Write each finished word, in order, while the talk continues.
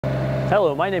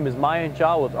Hello, my name is Mayan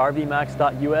Shah with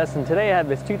RVMax.us, and today I have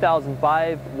this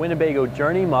 2005 Winnebago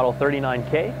Journey Model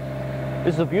 39K.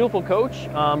 This is a beautiful coach.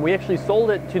 We actually sold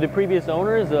it to the previous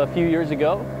owners a few years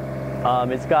ago.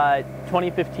 It's got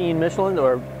 2015 Michelin,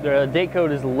 or the date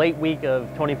code is late week of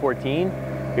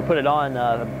 2014. We put it on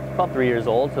about 3 years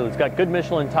old, so it's got good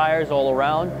Michelin tires all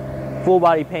around, full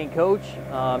body paint coach.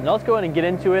 Now let's go ahead and get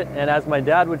into it, and as my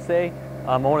dad would say,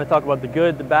 I want to talk about the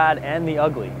good, the bad, and the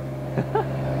ugly.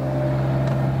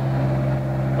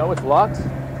 Oh, it's locked.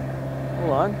 Hold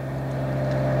on.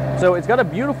 So it's got a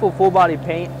beautiful full body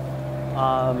paint.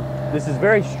 This is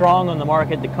very strong on the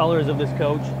market, the colors of this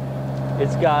coach.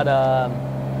 It's got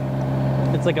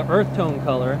it's like an earth tone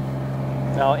color.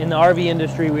 Now in the RV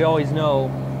industry, we always know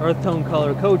earth tone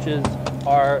color coaches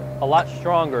are a lot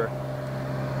stronger.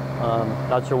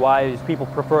 Not sure why these people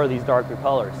prefer these darker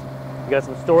colors. You got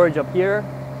some storage up here,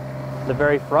 the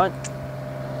very front.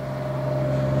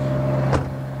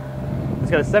 It's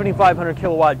got a 7,500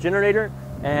 kilowatt generator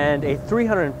and a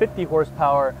 350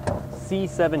 horsepower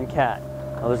C7 Cat.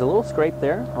 Now there's a little scrape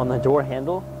there on the door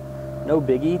handle. No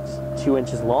biggie, it's 2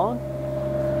 inches long.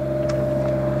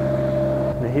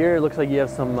 And here it looks like you have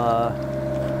some, I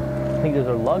think those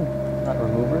are lug, not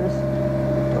removers.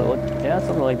 Yeah,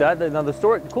 something like that. Now the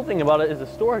cool thing about it is the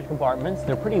storage compartments,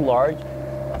 they're pretty large.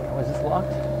 Oh, is this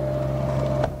locked?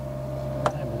 I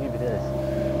believe it is.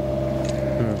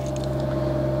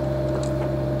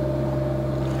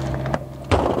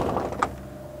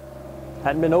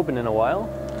 Hadn't been open in a while.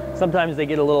 Sometimes they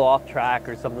get a little off track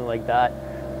or something like that.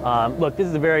 Look, this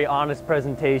is a very honest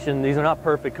presentation. These are not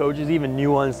perfect coaches, even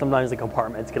new ones. Sometimes the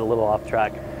compartments get a little off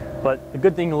track. But the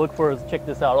good thing to look for is, check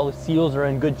this out, all the seals are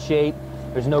in good shape.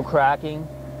 There's no cracking.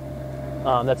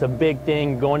 That's a big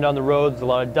thing. Going down the road, there's a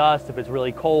lot of dust. If it's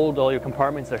really cold, all your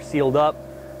compartments are sealed up.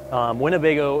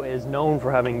 Winnebago is known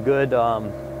for having good,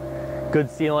 good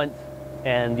sealant,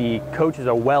 and the coaches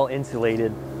are well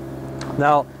insulated.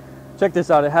 Now, check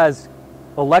this out. It has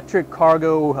electric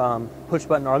cargo push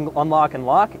button unlock and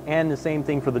lock, and the same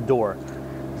thing for the door.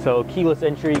 So keyless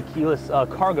entry, keyless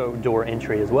cargo door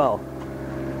entry as well.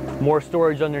 More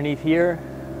storage underneath here.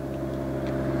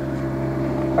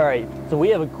 All right, so we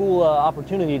have a cool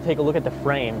opportunity to take a look at the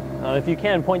frame. If you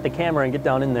can, point the camera and get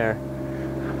down in there.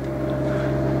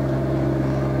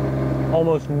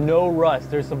 Almost no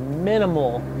rust. There's some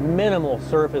minimal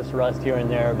surface rust here and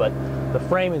there, but the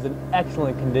frame is in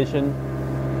excellent condition.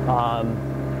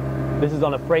 This is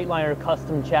on a Freightliner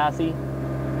custom chassis.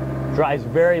 Drives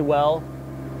very well.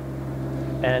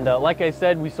 And like I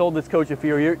said, we sold this coach a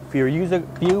few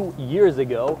years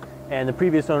ago, and the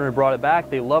previous owner brought it back.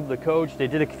 They loved the coach. They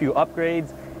did a few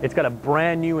upgrades. It's got a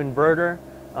brand new inverter.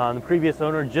 The previous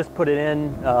owner just put it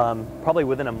in probably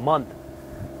within a month.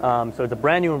 So it's a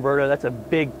brand new inverter. That's a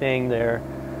big thing there.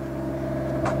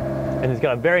 And it's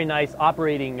got a very nice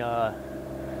operating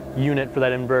unit for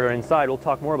that inverter inside. We'll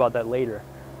talk more about that later.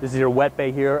 This is your wet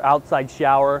bay here, outside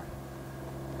shower.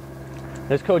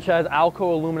 This coach has Alco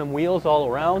aluminum wheels all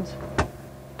around.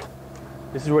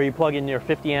 This is where you plug in your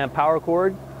 50 amp power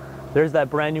cord. There's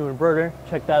that brand new inverter.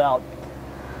 Check that out.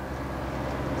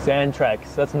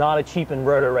 Xantrex. That's not a cheap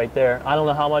inverter right there. I don't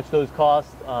know how much those cost.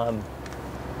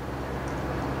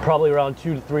 Probably around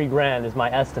 2 to 3 grand is my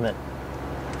estimate.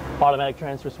 Automatic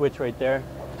transfer switch right there.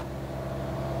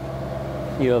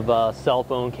 You have cell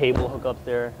phone cable hookups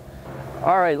there.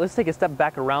 All right, let's take a step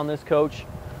back around this coach.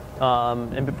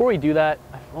 And before we do that,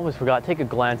 I almost forgot, take a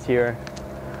glance here.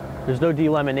 There's no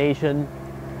delamination.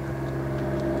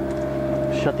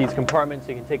 Shut these compartments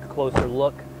so you can take a closer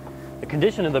look. The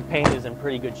condition of the paint is in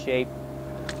pretty good shape.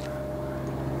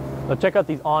 Now check out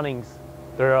these awnings.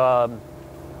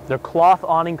 They're cloth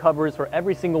awning covers for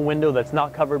every single window that's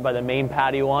not covered by the main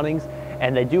patio awnings.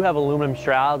 And they do have aluminum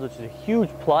shrouds, which is a huge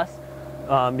plus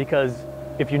because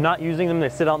if you're not using them, they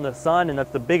sit out in the sun, and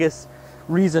that's the biggest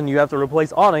reason you have to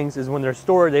replace awnings is when they're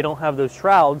stored, they don't have those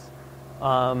shrouds,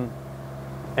 and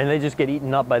they just get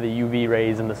eaten up by the UV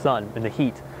rays in the sun and the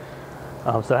heat.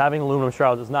 So having aluminum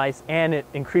shrouds is nice, and it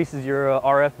increases your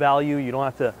RF value. You don't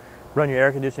have to run your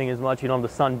air conditioning as much. You don't have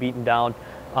the sun beating down.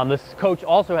 This coach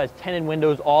also has tinted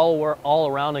windows all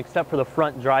around except for the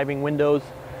front driving windows,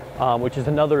 which is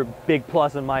another big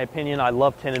plus in my opinion. I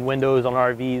love tinted windows on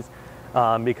RVs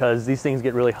because these things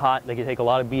get really hot. They can take a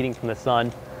lot of beating from the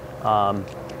sun.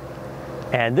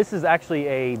 And this is actually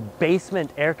a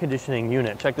basement air conditioning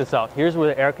unit. Check this out. Here's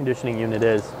where the air conditioning unit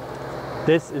is.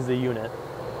 This is the unit.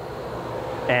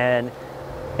 And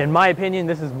in my opinion,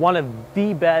 this is one of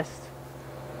the best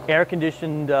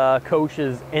air-conditioned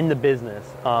coaches in the business.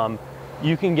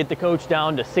 You can get the coach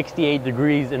down to 68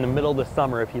 degrees in the middle of the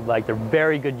summer if you'd like. They're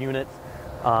very good units.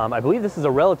 I believe this is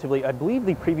a relatively, I believe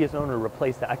the previous owner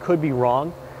replaced that. I could be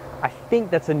wrong. I think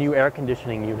that's a new air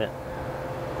conditioning unit.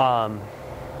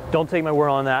 Don't take my word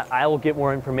on that. I will get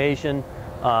more information.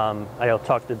 I'll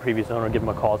talk to the previous owner, give him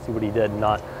a call, see what he did and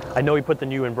not. I know he put the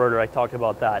new inverter. I talked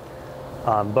about that.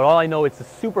 But all I know, it's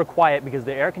super quiet because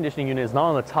the air conditioning unit is not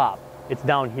on the top. It's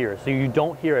down here, so you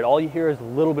don't hear it. All you hear is a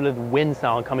little bit of the wind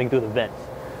sound coming through the vents.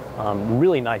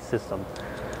 Really nice system.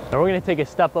 Now we're going to take a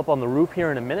step up on the roof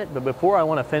here in a minute, but before I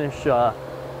want to finish the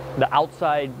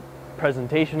outside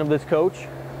presentation of this coach.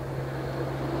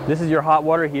 This is your hot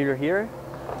water heater here.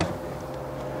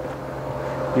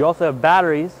 You also have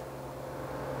batteries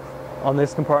on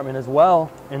this compartment as well,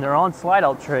 and they're on slide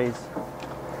out trays.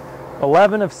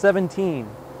 11 of 17,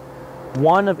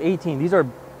 1 of 18. These are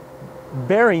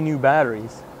very new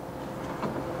batteries.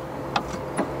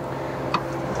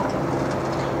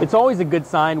 It's always a good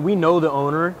sign. We know the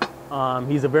owner.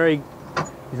 He's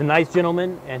a nice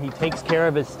gentleman, and he takes care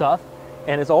of his stuff.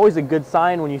 And it's always a good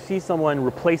sign when you see someone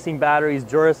replacing batteries,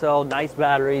 Duracell, nice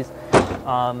batteries,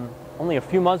 only a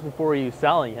few months before you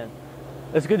selling it.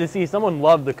 It's good to see someone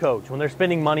love the coach. When they're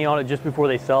spending money on it just before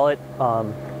they sell it,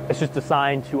 it's just a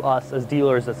sign to us as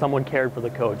dealers that someone cared for the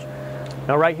coach.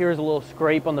 Now right here is a little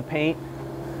scrape on the paint.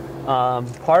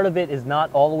 Part of it is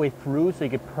not all the way through, so you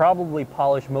could probably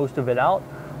polish most of it out.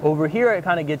 Over here it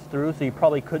kind of gets through, so you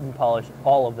probably couldn't polish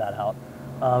all of that out.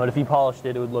 But if you polished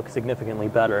it, it would look significantly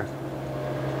better.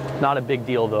 Not a big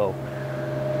deal though.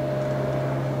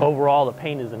 Overall, the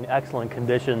paint is in excellent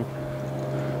condition.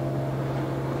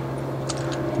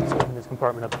 Let's open this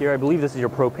compartment up here. I believe this is your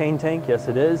propane tank. Yes,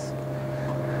 it is.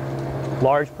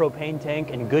 Large propane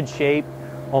tank in good shape.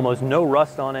 Almost no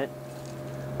rust on it,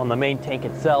 on the main tank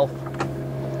itself.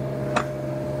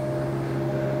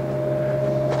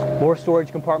 More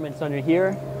storage compartments under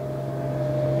here.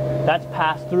 That's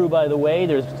passed through, by the way.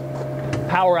 There's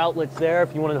power outlets there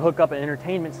if you wanted to hook up an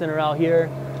entertainment center out here.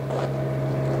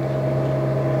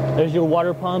 There's your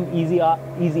water pump, easy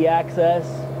access.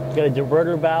 You got a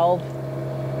diverter valve.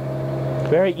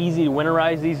 Very easy to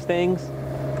winterize these things.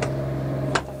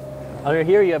 Under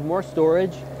here you have more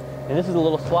storage, and this is a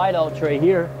little slide out tray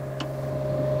here.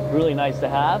 Really nice to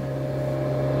have.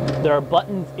 There are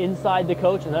buttons inside the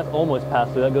coach, and that's almost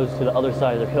passed through. That goes to the other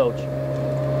side of the coach.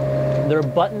 There are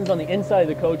buttons on the inside of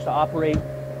the coach to operate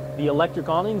the electric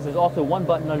awnings. There's also one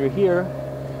button under here.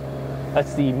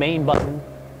 That's the main button.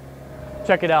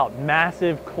 Check it out,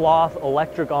 massive cloth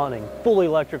electric awning, fully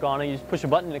electric awning. You just push a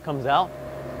button and it comes out.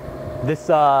 This, it's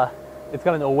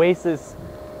got an Oasis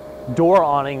door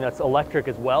awning that's electric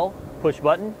as well. Push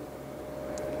button.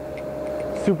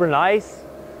 Super nice.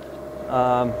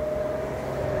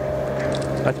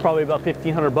 That's probably about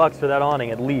 1,500 bucks for that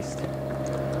awning at least.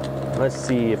 Let's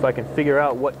see if I can figure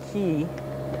out what key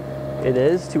it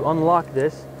is to unlock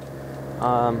this.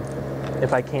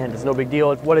 If I can, it's no big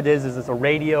deal. What it is it's a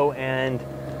radio and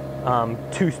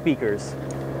 2 speakers.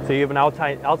 So you have an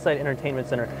outside entertainment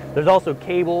center. There's also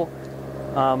cable,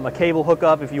 a cable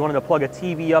hookup if you wanted to plug a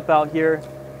TV up out here.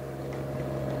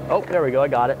 Oh, there we go, I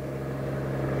got it.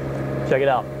 Check it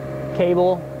out.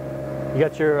 Cable, you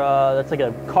got your, that's like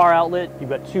a car outlet. You've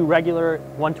got 2 regular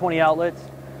 120 outlets,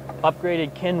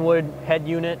 upgraded Kenwood head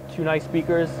unit, 2 nice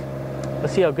speakers.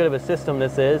 Let's see how good of a system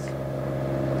this is.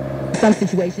 Some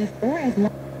situations, or as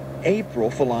long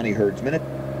April Filani herdsman.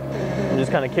 I'm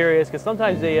just kind of curious because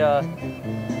sometimes they,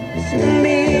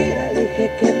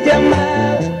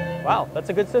 wow, that's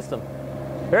a good system.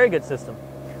 Very good system.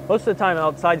 Most of the time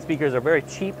outside speakers are very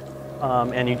cheap,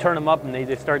 and you turn them up and they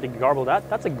just start to garble.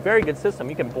 That's a very good system.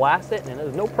 You can blast it and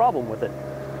there's no problem with it.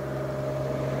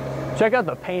 Check out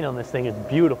the paint on this thing, it's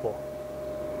beautiful.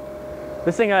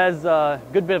 This thing has a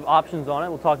good bit of options on it.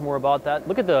 We'll talk more about that.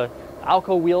 Look at the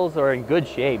Alco wheels are in good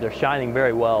shape. They're shining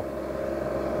very well.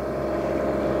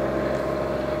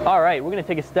 All right, we're gonna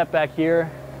take a step back here.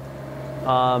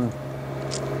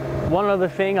 One other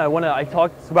thing I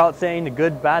talked about saying the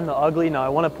good, bad, and the ugly. Now I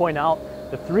want to point out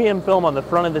the 3M film on the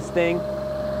front of this thing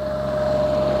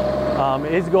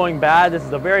is going bad. This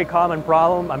is a very common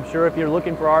problem. I'm sure if you're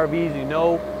looking for RVs, you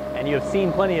know, and you have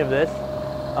seen plenty of this.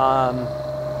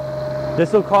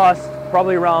 This will cost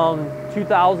probably around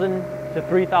 $2,000 to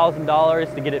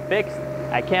 $3,000 to get it fixed.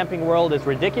 At Camping World, it's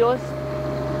ridiculous.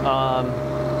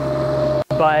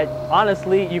 But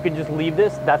honestly, you can just leave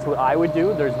this. That's what I would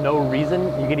do. There's no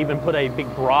reason. You could even put a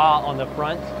big bra on the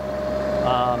front,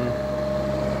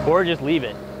 or just leave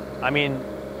it. I mean,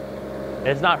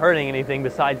 it's not hurting anything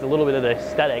besides a little bit of the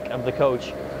aesthetic of the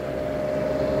coach.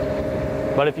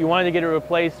 But if you wanted to get it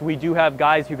replaced, we do have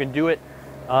guys who can do it,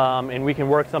 and we can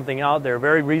work something out. They're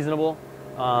very reasonable.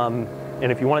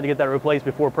 And if you wanted to get that replaced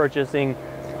before purchasing,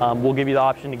 we'll give you the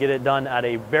option to get it done at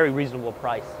a very reasonable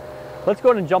price. Let's go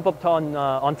ahead and jump up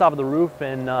on top of the roof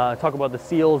and talk about the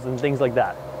seals and things like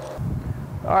that.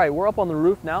 All right, we're up on the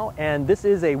roof now, and this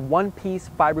is a one-piece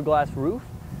fiberglass roof.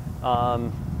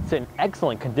 It's in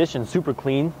excellent condition, super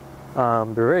clean. They're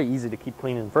very easy to keep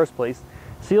clean in the first place.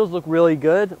 Seals look really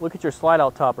good. Look at your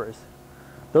slide-out toppers.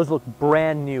 Those look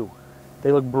brand new.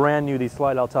 They look brand new, these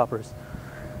slide-out toppers.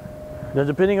 Now,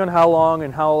 depending on how long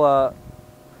and how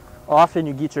often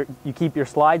you keep your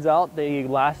slides out, they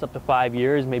last up to 5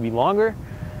 years, maybe longer.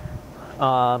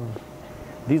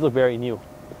 These look very new.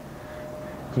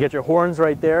 You get your horns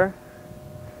right there.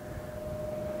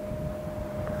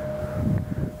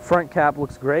 Front cap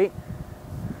looks great.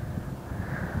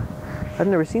 I've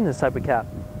never seen this type of cap.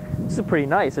 This is pretty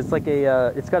nice. It's like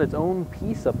a, it's got its own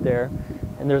piece up there,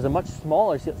 and there's a much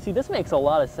smaller seal. See, this makes a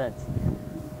lot of sense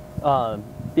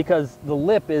because the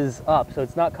lip is up, so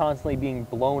it's not constantly being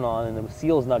blown on, and the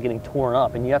seal is not getting torn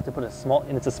up. And you have to put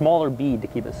and it's a smaller bead to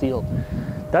keep it sealed.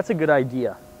 That's a good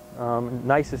idea.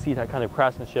 Nice to see that kind of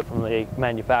craftsmanship from the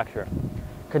manufacturer.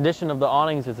 Condition of the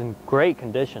awnings is in great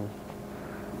condition.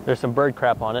 There's some bird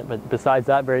crap on it, but besides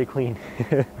that, very clean.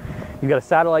 You've got a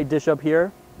satellite dish up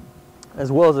here,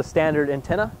 as well as a standard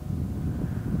antenna.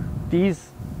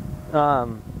 These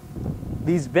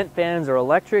vent fans are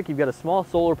electric. You've got a small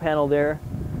solar panel there.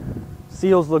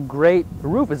 Seals look great. The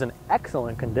roof is in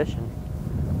excellent condition.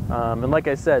 And like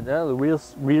I said, the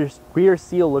rear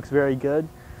seal looks very good.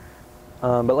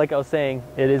 But like I was saying,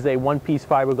 it is a one-piece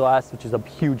fiberglass, which is a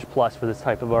huge plus for this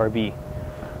type of RV.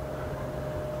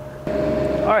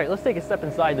 All right, let's take a step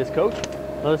inside this coach.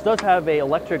 Now, this does have an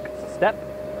electric step.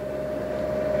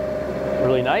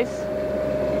 Really nice.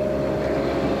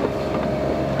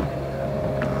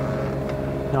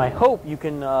 Now, I hope you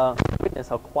can witness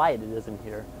how quiet it is in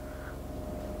here.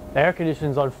 The air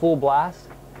conditioning's on full blast.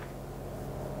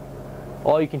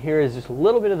 All you can hear is just a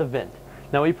little bit of the vent.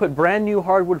 Now, we put brand new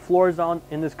hardwood floors on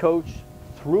in this coach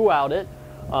throughout it.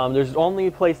 There's only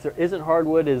a place there isn't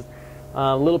hardwood is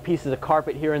little pieces of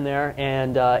carpet here and there,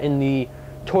 and in the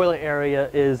toilet area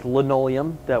is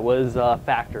linoleum that was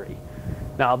factory.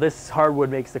 Now, this hardwood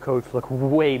makes the coach look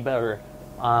way better.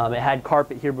 It had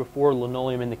carpet here before,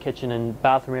 linoleum in the kitchen and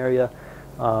bathroom area.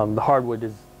 The hardwood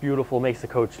is beautiful, makes the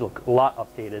coach look a lot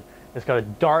updated. It's got a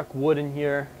dark wood in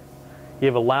here. You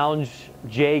have a lounge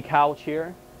J couch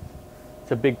here.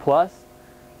 It's a big plus.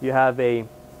 You have a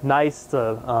nice,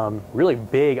 really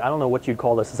big, I don't know what you'd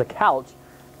call this. It's a couch.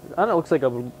 I don't know, it looks like a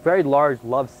very large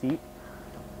love seat.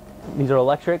 These are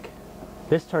electric.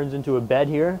 This turns into a bed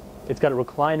here. It's got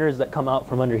recliners that come out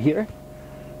from under here.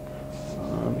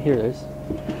 Here it is.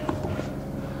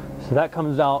 So that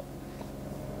comes out.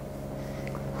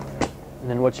 And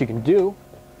then what you can do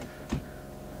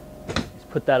is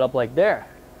put that up like there.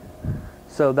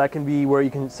 So that can be where you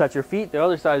can set your feet. The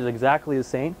other side is exactly the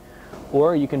same.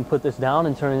 Or you can put this down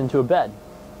and turn it into a bed.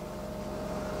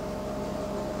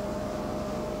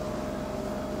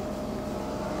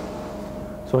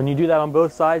 So when you do that on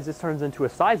both sides, this turns into a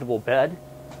sizable bed.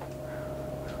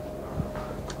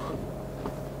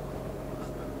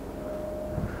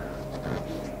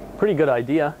 Pretty good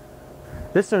idea.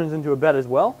 This turns into a bed as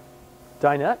well.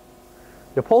 Dinette.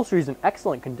 The upholstery is in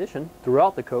excellent condition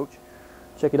throughout the coach.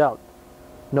 Check it out.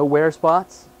 No wear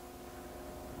spots.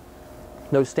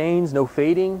 No stains, no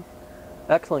fading.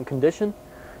 Excellent condition.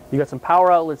 You got some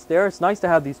power outlets there. It's nice to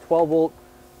have these 12-volt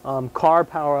car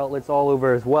power outlets all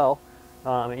over as well.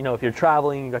 You know, if you're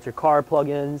traveling, you got your car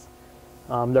plug-ins.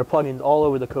 There are plug-ins all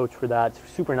over the coach for that.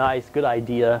 It's super nice, good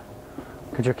idea.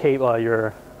 Got your cable,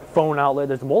 your phone outlet.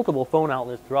 There's multiple phone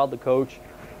outlets throughout the coach.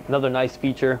 Another nice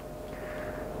feature.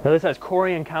 Now this has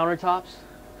Corian countertops.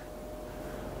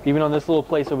 Even on this little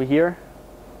place over here.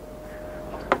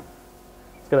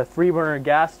 It's got a 3-burner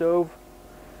gas stove.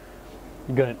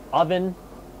 You got an oven,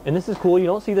 and this is cool. You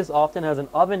don't see this often. It has an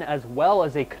oven as well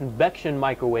as a convection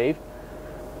microwave.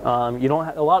 You don't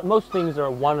have most things are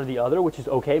one or the other, which is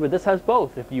okay, but this has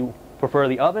both. If you prefer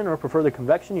the oven or prefer the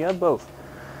convection, you have both.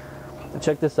 And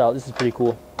check this out. This is pretty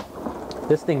cool.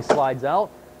 This thing slides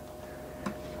out.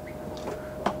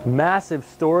 Massive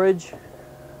storage.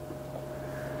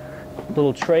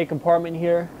 Little tray compartment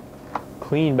here.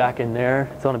 Clean back in there.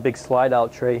 It's on a big slide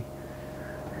out tray.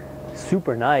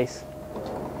 Super nice.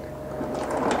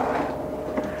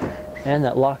 And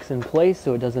that locks in place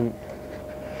so it doesn't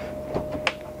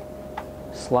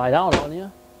slide out on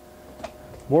you.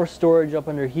 More storage up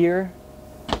under here.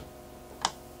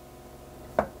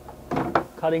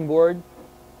 Cutting board.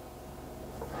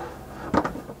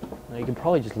 Now you can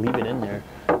probably just leave it in there.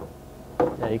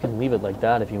 Yeah, you can leave it like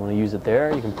that if you want to use it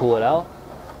there. You can pull it out.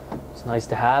 It's nice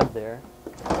to have there.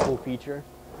 Cool feature.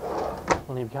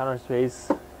 Plenty of counter space.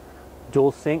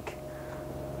 Dual sink.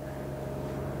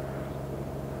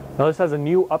 Now this has a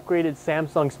new upgraded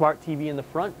Samsung Smart TV in the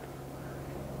front.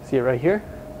 See it right here.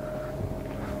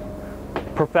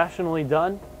 Professionally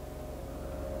done.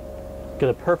 Got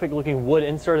a perfect looking wood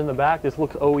insert in the back. This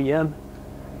looks OEM.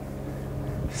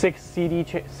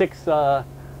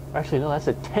 Actually no, that's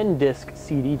a 10 disc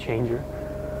CD changer.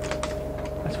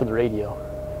 That's for the radio.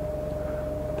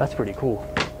 That's pretty cool.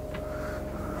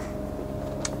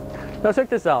 Now check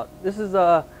this out. This is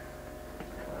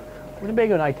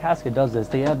Winnebago and Itasca does this.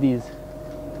 They have these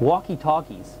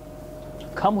walkie-talkies.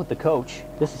 Come with the coach.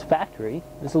 This is factory.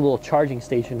 This is a little charging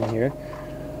station in here.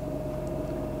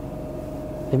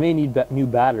 They may need new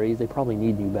batteries. They probably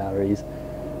need new batteries.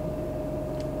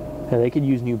 Yeah, they could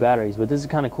use new batteries, but this is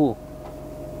kind of cool.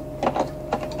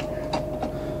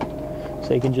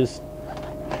 So you can just,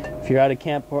 if you're at a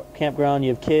campground, you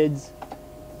have kids,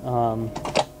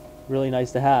 really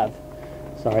nice to have.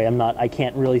 Sorry, I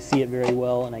can't really see it very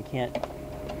well, and I can't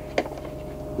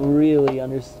really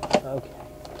understand. Okay,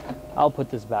 I'll put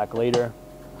this back later.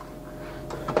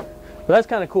 But that's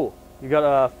kind of cool. You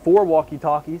got 4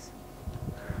 walkie-talkies.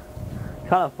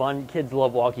 Kind of fun. Kids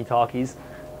love walkie-talkies.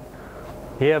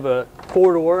 You have a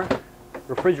 4-door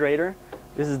refrigerator.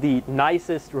 This is the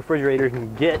nicest refrigerator you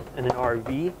can get in an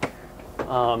RV,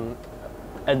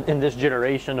 and in this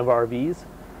generation of RVs.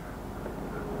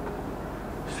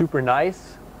 Super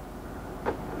nice.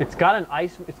 It's got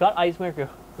ice maker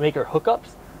hookups,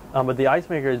 but the ice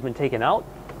maker has been taken out,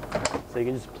 so you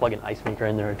can just plug an ice maker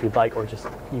in there if you'd like, or just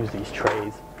use these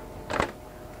trays.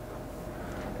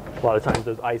 A lot of times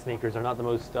those ice makers are not the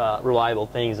most reliable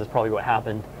things. That's probably what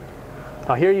happened.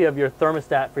 Now here you have your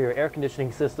thermostat for your air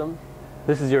conditioning system.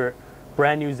 This is your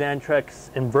brand new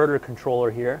Xantrex inverter controller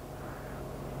here.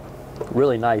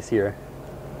 Really nice here.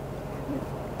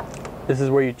 This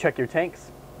is where you check your tanks.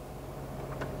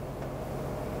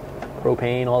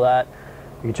 Propane, all that.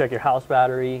 You can check your house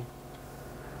battery,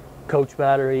 coach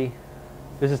battery.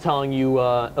 This is telling you,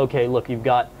 okay, look, you've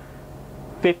got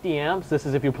 50 amps. This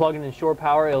is if you're plugging in shore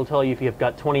power, it'll tell you if you've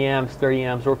got 20 amps, 30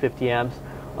 amps, or 50 amps.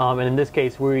 And in this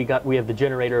case, we have the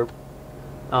generator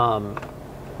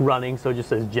running, so it just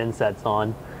says gensets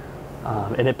on,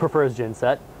 and it prefers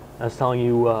genset. That's telling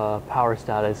you power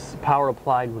status, power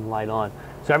applied when light on.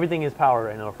 So everything is powered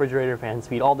right now. Refrigerator, fan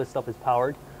speed, all this stuff is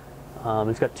powered.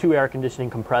 It's got 2 air conditioning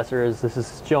compressors. This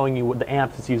is showing you what the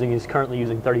amps it's using. It's currently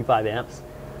using 35 amps.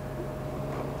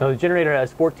 Now the generator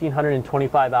has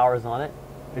 1,425 hours on it,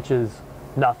 which is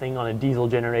nothing on a diesel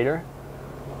generator.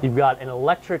 You've got an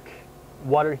electric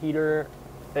water heater,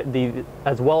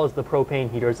 as well as the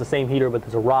propane heater. It's the same heater, but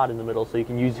there's a rod in the middle, so you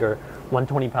can use your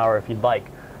 120 power if you'd like.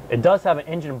 It does have an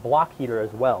engine block heater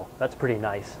as well. That's pretty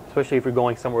nice, especially if you're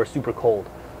going somewhere super cold.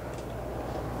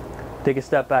 Take a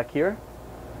step back here.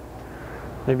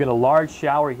 They've got a large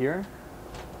shower here.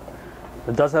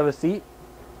 It does have a seat.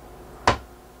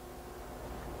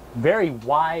 Very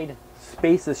wide,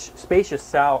 spacious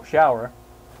shower.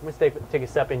 I'm going to take a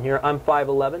step in here. I'm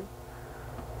 5'11",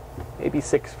 maybe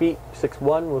 6 feet,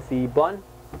 6'1" with the bun.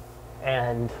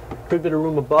 And good bit of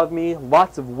room above me,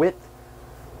 lots of width.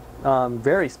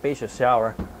 Very spacious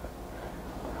shower.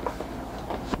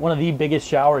 One of the biggest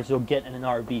showers you'll get in an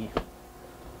RV.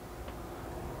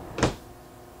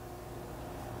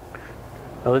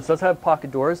 Now this does have pocket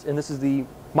doors, and this is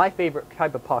my favorite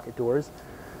type of pocket doors.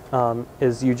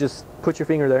 Is you just put your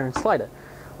finger there and slide it.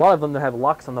 A lot of them that have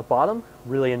locks on the bottom,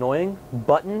 really annoying.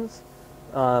 Buttons.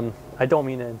 I don't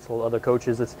mean to insult other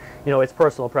coaches. It's it's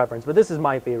personal preference, but this is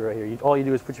my favorite right here. All you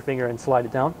do is put your finger and slide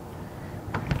it down,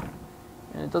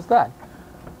 and it does that.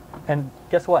 And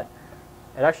guess what?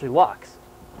 It actually locks.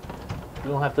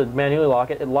 You don't have to manually lock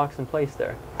it. It locks in place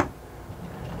there.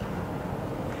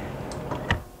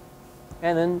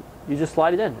 And then you just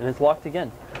slide it in, and it's locked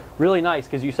again. Really nice,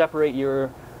 because you separate the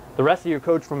rest of your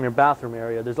coach from your bathroom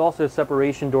area. There's also a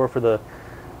separation door for the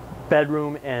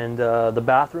bedroom and the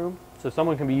bathroom, so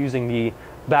someone can be using the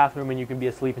bathroom and you can be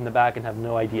asleep in the back and have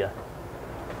no idea.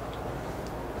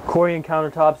 Corian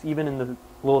countertops, even in the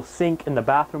little sink in the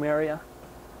bathroom area.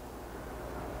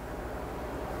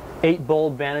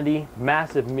 8-bulb vanity,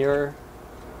 massive mirror,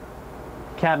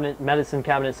 medicine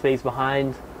cabinet space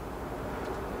behind.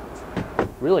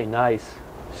 Really nice,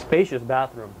 spacious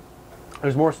bathroom.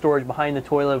 There's more storage behind the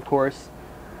toilet, of course.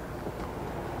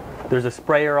 There's a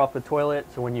sprayer off the toilet,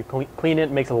 so when you clean it,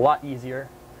 it makes it a lot easier.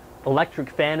 Electric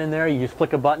fan in there, you just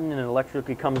flick a button and it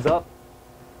electrically comes up.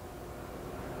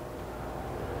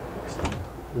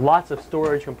 Lots of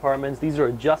storage compartments. These are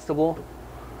adjustable.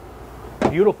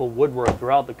 Beautiful woodwork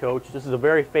throughout the coach. This is a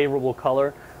very favorable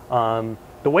color.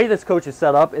 the way this coach is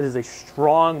set up, it is a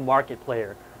strong market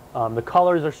player. The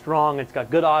colors are strong. It's got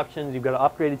good options. You've got an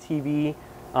upgraded TV,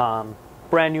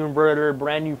 brand new inverter,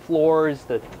 brand new floors.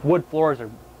 The wood floors are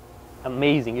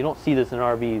amazing. You don't see this in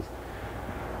RVs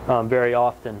very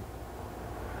often,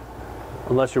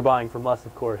 unless you're buying from us,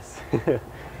 of course.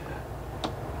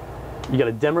 You got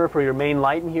a dimmer for your main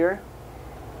light in here.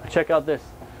 Check out this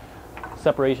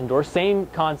separation door. Same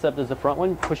concept as the front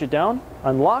one. Push it down,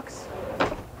 unlocks.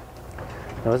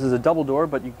 Now this is a double door,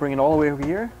 but you bring it all the way over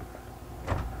here.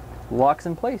 Locks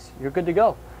in place. You're good to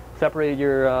go. Separated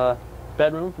your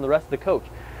bedroom from the rest of the coach.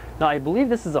 Now I believe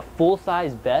this is a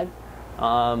full-size bed.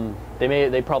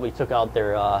 They probably took out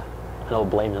their I don't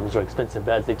blame them. Those are expensive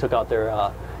beds. They took out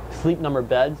their sleep number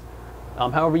beds.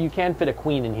 However, you can fit a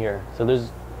queen in here. So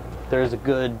there's a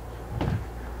good,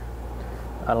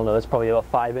 I don't know, that's probably about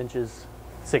 5 inches,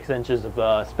 6 inches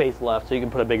of space left. So you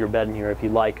can put a bigger bed in here if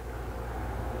you'd like.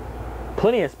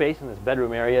 Plenty of space in this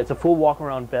bedroom area. It's a full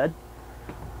walk-around bed.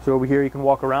 So over here you can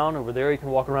walk around. Over there you can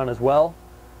walk around as well.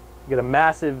 You get a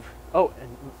massive, oh,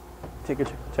 and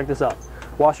check this out.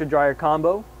 Washer dryer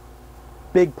combo.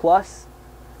 Big plus.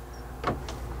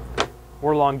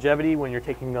 More longevity when you're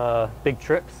taking big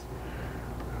trips.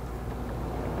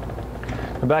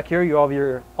 And back here you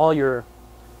have all your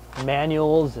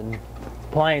manuals and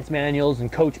appliance manuals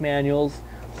and coach manuals.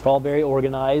 It's all very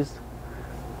organized.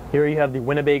 Here you have the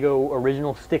Winnebago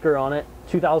original sticker on it,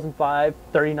 2005,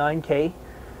 39K. You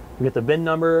get the VIN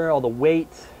number, all the weight,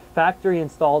 factory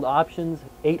installed options,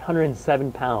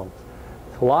 807 pounds.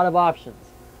 It's a lot of options.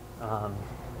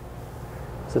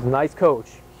 This is a nice coach.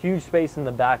 Huge space in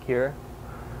the back here.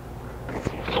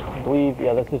 I believe,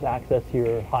 yeah, that's just access to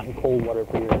your hot and cold water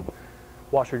for your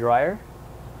washer dryer.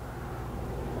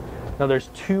 Now there's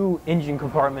 2 engine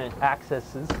compartment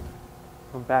accesses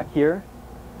from back here.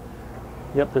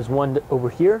 Yep, there's one over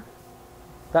here,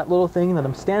 that little thing that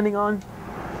I'm standing on,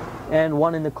 and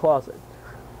one in the closet.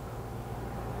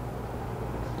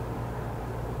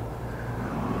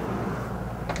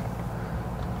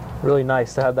 Really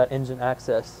nice to have that engine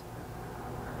access.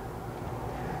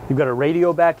 You've got a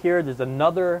radio back here. There's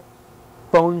another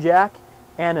phone jack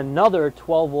and another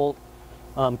 12-volt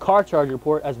car charger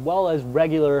port, as well as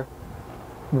regular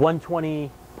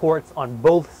 120 ports on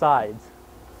both sides.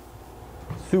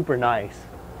 Super nice.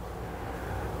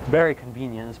 Very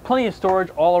convenient. There's plenty of storage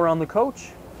all around the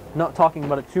coach. Not talking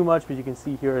about it too much, but you can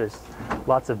see here there's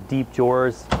lots of deep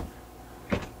drawers.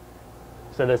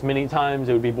 Said this many times,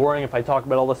 it would be boring if I talked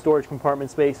about all the storage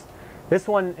compartment space. This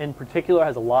one in particular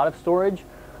has a lot of storage,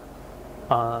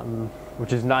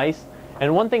 which is nice.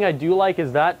 And one thing I do like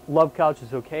is that love couch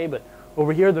is okay, but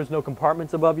over here there's no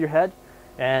compartments above your head.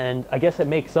 And I guess it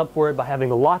makes up for it by having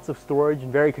lots of storage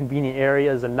in very convenient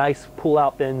areas and nice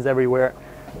pull-out bins everywhere.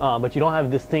 But you don't have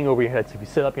this thing over your head, so if you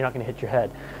sit up, you're not going to hit your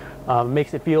head.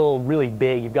 Makes it feel really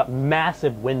big. You've got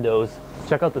massive windows.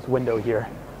 Check out this window here.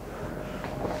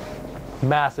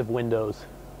 Massive windows.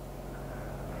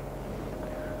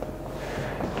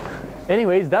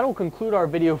 Anyways, that'll conclude our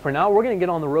video for now. We're going to get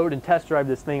on the road and test drive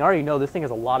this thing. I already know this thing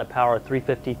has a lot of power,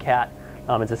 350 cat.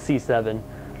 It's a C7.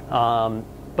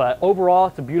 But overall,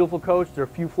 it's a beautiful coach. There are a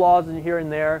few flaws in here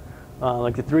and there,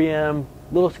 like the 3M,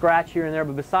 little scratch here and there.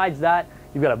 But besides that,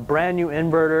 you've got a brand new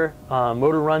inverter.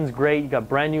 Motor runs great. You've got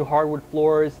brand new hardwood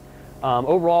floors.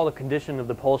 Overall, the condition of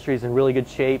the upholstery is in really good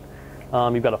shape.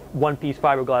 You've got a one-piece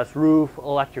fiberglass roof,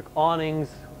 electric awnings,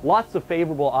 lots of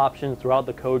favorable options throughout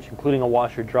the coach, including a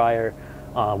washer dryer,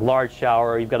 large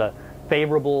shower. You've got a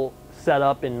favorable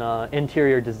setup in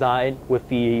interior design with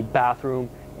the bathroom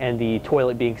and the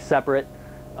toilet being separate.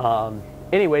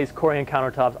 Anyways, Corian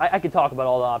countertops. I could talk about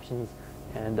all the options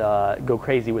and go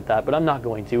crazy with that, but I'm not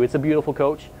going to. It's a beautiful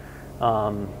coach.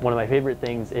 One of my favorite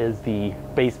things is the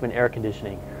basement air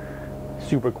conditioning.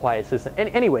 Super quiet system. And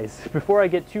anyways, before I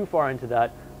get too far into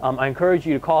that, I encourage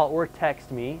you to call or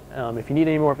text me if you need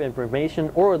any more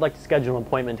information or would like to schedule an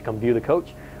appointment to come view the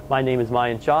coach. My name is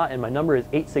Mayan Shah and my number is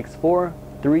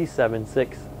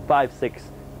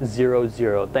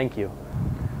 864-376-5600. Thank you.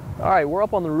 All right, we're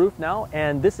up on the roof now,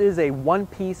 and this is a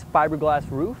one-piece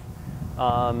fiberglass roof.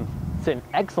 It's in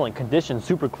excellent condition,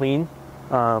 super clean.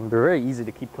 They're very easy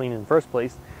to keep clean in the first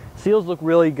place. Seals look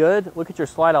really good. Look at your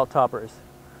slide-out toppers.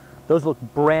 Those look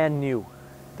brand new.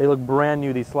 They look brand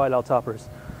new, these slide-out toppers.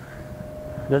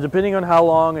 Now, depending on how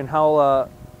long and how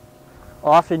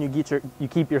often you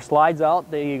keep your slides out,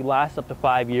 they last up to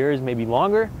 5 years, maybe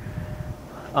longer.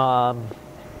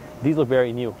 These look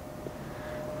very new.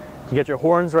 You get your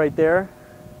horns right there.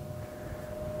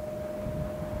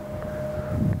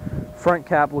 Front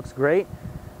cap looks great.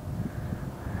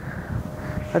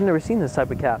 I've never seen this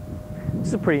type of cap.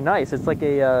 This is pretty nice. It's like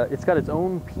a, it's got its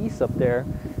own piece up there,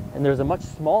 and there's a much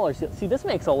smaller seal. See, this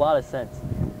makes a lot of sense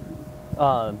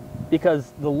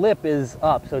because the lip is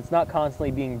up, so it's not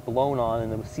constantly being blown on,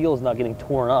 and the seal is not getting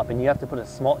torn up, and you have to put a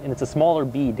small, and it's a smaller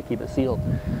bead to keep it sealed.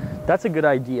 That's a good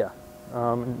idea.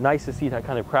 Nice to see that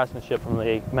kind of craftsmanship from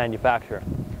the manufacturer.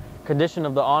 Condition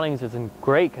of the awnings is in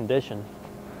great condition.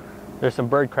 There's some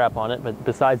bird crap on it, but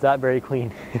besides that, very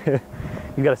clean.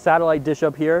 You've got a satellite dish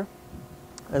up here,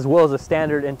 as well as a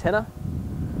standard antenna.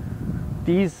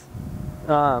 These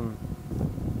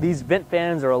vent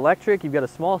fans are electric. You've got a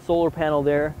small solar panel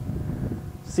there.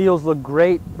 Seals look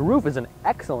great. The roof is in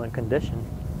excellent condition.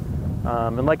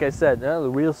 And like I said, the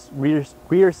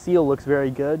rear seal looks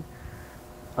very good.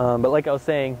 But like I was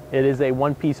saying, it is a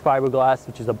one-piece fiberglass,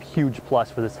 which is a huge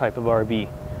plus for this type of RV.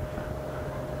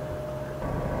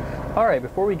 All right,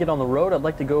 before we get on the road, I'd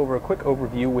like to go over a quick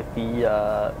overview with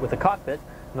the cockpit.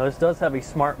 Now this does have a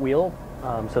smart wheel,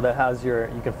 so that has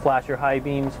you can flash your high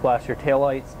beams, flash your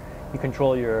taillights. You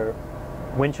control your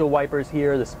windshield wipers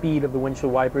here, the speed of the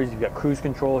windshield wipers. You've got cruise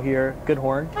control here, good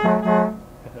horn.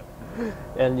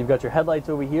 And you've got your headlights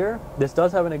over here. This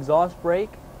does have an exhaust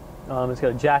brake. It's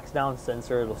got a jacks down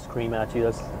sensor. It'll scream at you.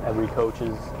 That's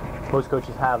most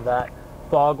coaches have that.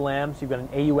 Fog lamps. You've got an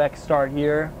AUX start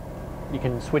here. You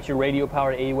can switch your radio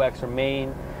power to AUX or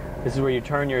main. This is where you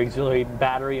turn your auxiliary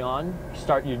battery on. You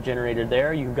start your generator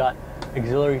there. You've got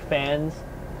auxiliary fans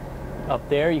up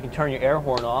there. You can turn your air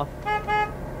horn off.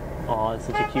 Oh, it's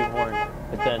such a cute horn.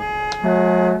 But then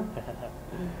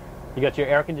you got your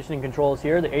air conditioning controls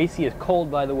here. The AC is cold,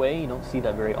 by the way. You don't see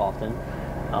that very often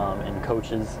in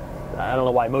coaches. I don't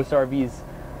know why most RVs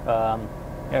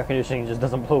air conditioning just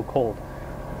doesn't blow cold.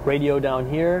 Radio down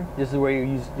here. This is where you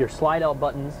use your slide out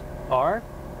buttons are.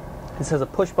 This has a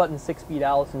push button 6-speed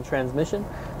Allison transmission.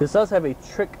 This does have a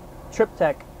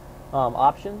triptych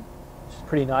option, which is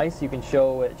pretty nice. You can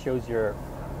show, it shows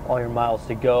all your miles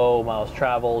to go, miles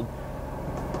traveled,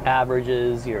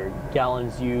 averages, your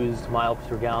gallons used, miles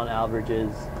per gallon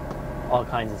averages, all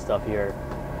kinds of stuff here.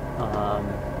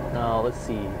 Now let's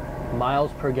see,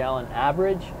 miles per gallon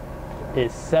average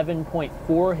is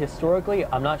 7.4 historically.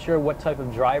 I'm not sure what type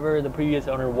of driver the previous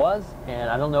owner was, and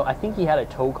I don't know, I think he had a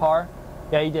tow car.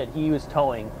 Yeah, he did, he was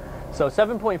towing. So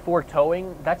 7.4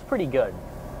 towing, that's pretty good.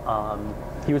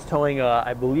 He was towing,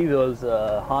 I believe it was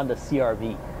a Honda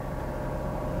CR-V.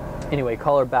 Anyway,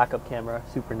 color backup camera,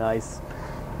 super nice.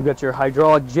 You've got your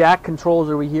hydraulic jack controls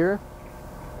over here.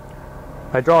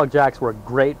 Hydraulic jacks work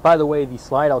great. By the way, the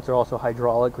slide outs are also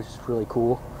hydraulic, which is really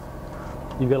cool.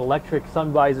 You've got electric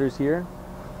sun visors here,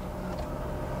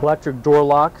 electric door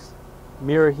locks,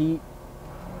 mirror heat.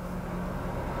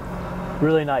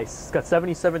 Really nice. It's got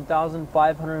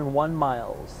 77,501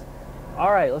 miles.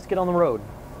 All right, let's get on the road.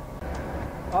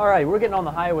 All right, we're getting on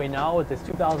the highway now with this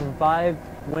 2005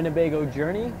 Winnebago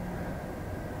Journey,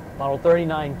 model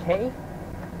 39K.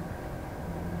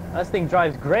 This thing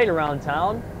drives great around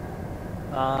town.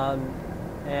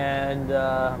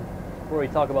 Before we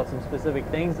talk about some specific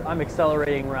things, I'm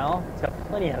accelerating around. It's got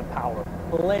plenty of power,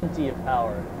 plenty of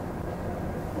power.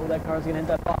 Oh, that car's gonna hit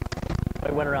that box.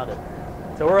 I went around it.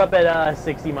 So we're up at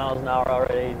 60 miles an hour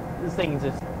already. This thing's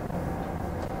just,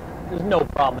 there's no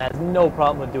problem, it has no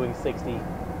problem with doing 60.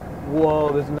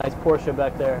 Whoa, there's a nice Porsche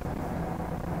back there.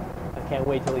 I can't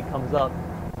wait till he comes up.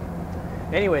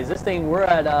 Anyways, this thing, we're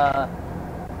at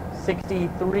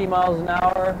 63 miles an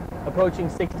hour, approaching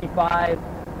 65.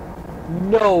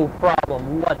 No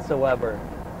problem whatsoever.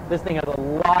 This thing has a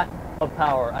lot of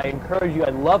power. I encourage you,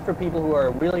 I'd love for people who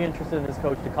are really interested in this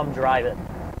coach to come drive it.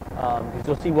 Because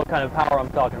you'll see what kind of power I'm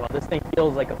talking about. This thing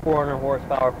feels like a 400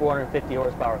 horsepower, 450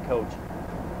 horsepower coach.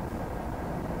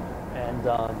 And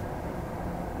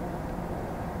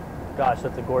gosh,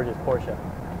 that's a gorgeous Porsche.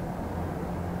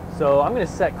 So I'm going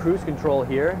to set cruise control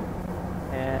here,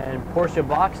 and Porsche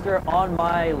Boxster on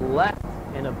my left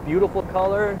in a beautiful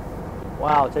color.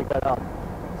 Wow, check that out.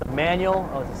 It's a manual.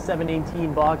 Oh, it's a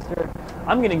 718 Boxster.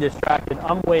 I'm getting distracted.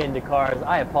 I'm way into cars.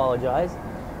 I apologize.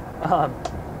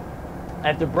 I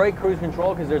have to brake cruise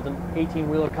control because there's an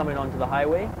 18-wheeler coming onto the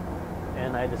highway,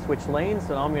 and I had to switch lanes,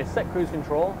 so now I'm going to set cruise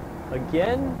control.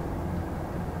 Again,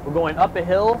 we're going up a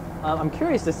hill. I'm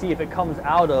curious to see if it comes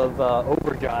out of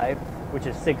overdrive, which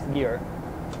is 6th gear.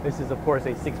 This is, of course,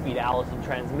 a 6-speed Allison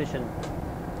transmission.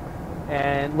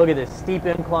 And look at this steep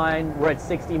incline. We're at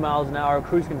 60 miles an hour,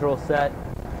 cruise control set,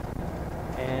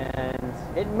 and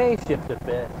it may shift to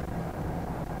 5th.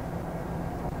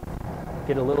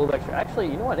 Get a little extra. Actually,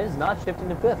 you know what? It is not shifting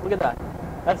to 5th. Look at that.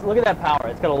 Look at that power.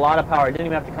 It's got a lot of power. It didn't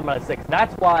even have to come out of 6th.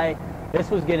 That's why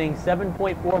this was getting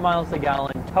 7.4 miles a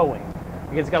gallon towing,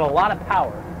 because it's got a lot of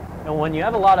power. And when you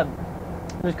have a lot of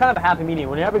there's kind of a happy medium.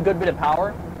 When you have a good bit of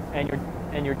power and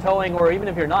you're towing, or even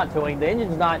if you're not towing, the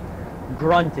engine's not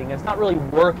grunting. It's not really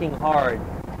working hard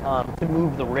to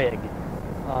move the rig.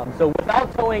 So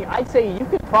without towing, I'd say you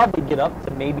could probably get up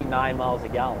to maybe 9 miles a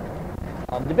gallon,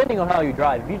 depending on how you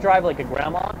drive. If you drive like a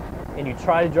grandma and you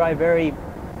try to drive very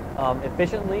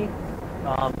efficiently, you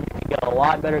can get a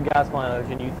lot better gas mileage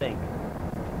than you think.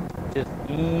 Just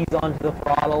ease onto the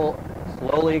throttle,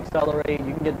 slowly accelerate.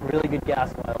 You can get really good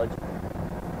gas mileage.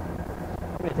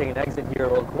 I'm going to take an exit here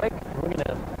real quick. We're going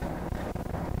to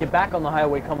get back on the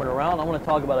highway coming around. I want to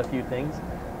talk about a few things.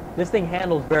 This thing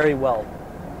handles very well.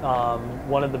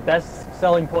 One of the best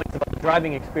selling points about the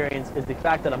driving experience is the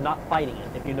fact that I'm not fighting it.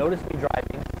 If you notice me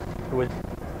driving, it was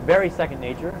very second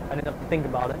nature. I didn't have to think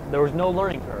about it. There was no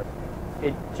learning curve.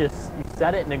 It just, you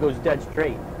set it and it goes dead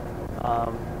straight.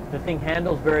 The thing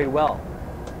handles very well.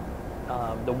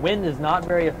 The wind is not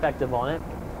very effective on it.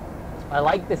 I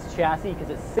like this chassis because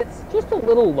it sits just a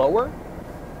little lower,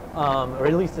 or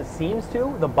at least it seems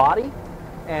to, the body.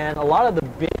 And a lot of the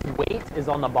big weight is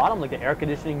on the bottom, like the air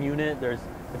conditioning unit.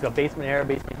 It's got basement air,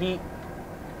 basement heat.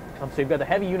 So you've got the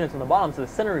heavy units on the bottom, so the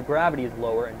center of gravity is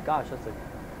lower. And gosh, that's a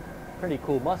pretty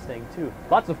cool Mustang too.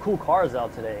 Lots of cool cars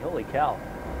out today. Holy cow.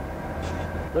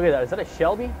 Look at that. Is that a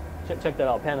Shelby? Check that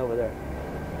out. Pan over there.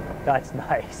 That's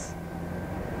nice.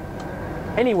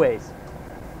 Anyways,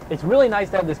 it's really nice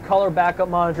to have this color backup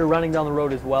monitor running down the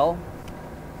road as well,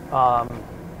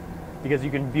 because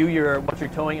you can view what you're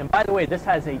towing. And by the way, this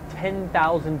has a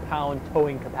 10,000-pound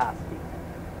towing capacity.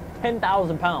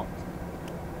 10,000 pounds.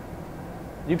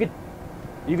 You could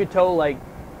tow like,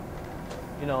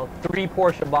 3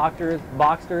 Porsche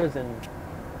Boxsters and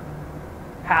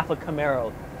half a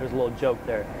Camaro. There's a little joke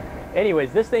there.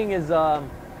 Anyways, this thing is it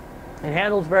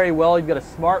handles very well. You've got a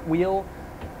smart wheel,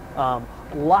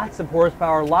 lots of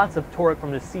horsepower, lots of torque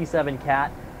from the C7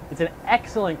 Cat. It's in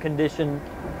excellent condition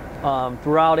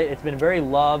throughout it. It's been very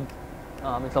loved.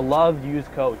 It's a loved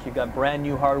used coach. You've got brand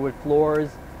new hardwood floors,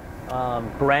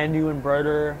 brand new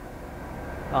inverter,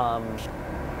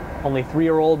 only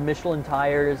 3-year-old Michelin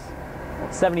tires.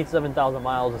 77,000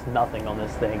 miles is nothing on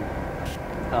this thing.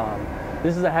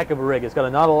 This is a heck of a rig. It's got a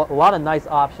lot of nice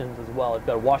options as well. It's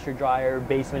got a washer dryer,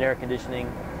 basement air conditioning,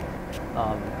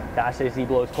 dash AC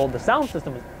blows cold. The sound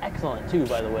system is excellent too,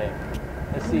 by the way.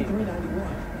 Let's see.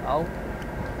 Oh,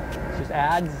 it's just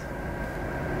ads.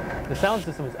 The sound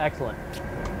system is excellent.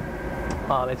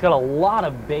 It's got a lot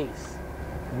of bass.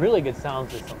 Really good sound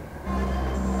system.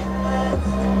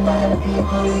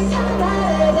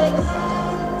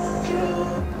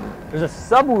 There's a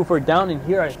subwoofer down in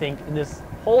here, I think, and this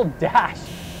whole dash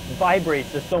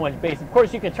vibrates. There's so much bass. Of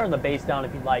course, you can turn the bass down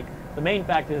if you'd like. The main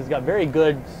fact is it's got very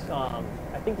good, I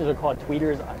think these are called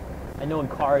tweeters. I know in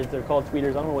cars they're called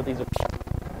tweeters. I don't know what these are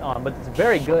called. But it's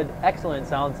very good, excellent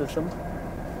sound system.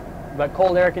 You've got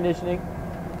cold air conditioning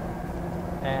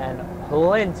and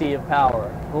plenty of power.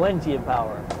 Plenty of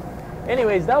power.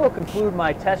 Anyways, that will conclude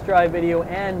my test drive video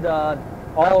and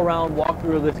all-around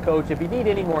walkthrough of this coach. If you need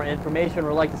any more information or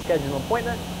would like to schedule an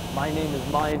appointment, my name is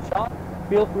Mayan Shah.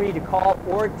 Feel free to call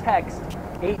or text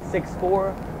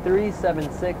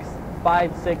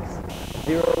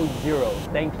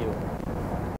 864-376-5600. Thank you.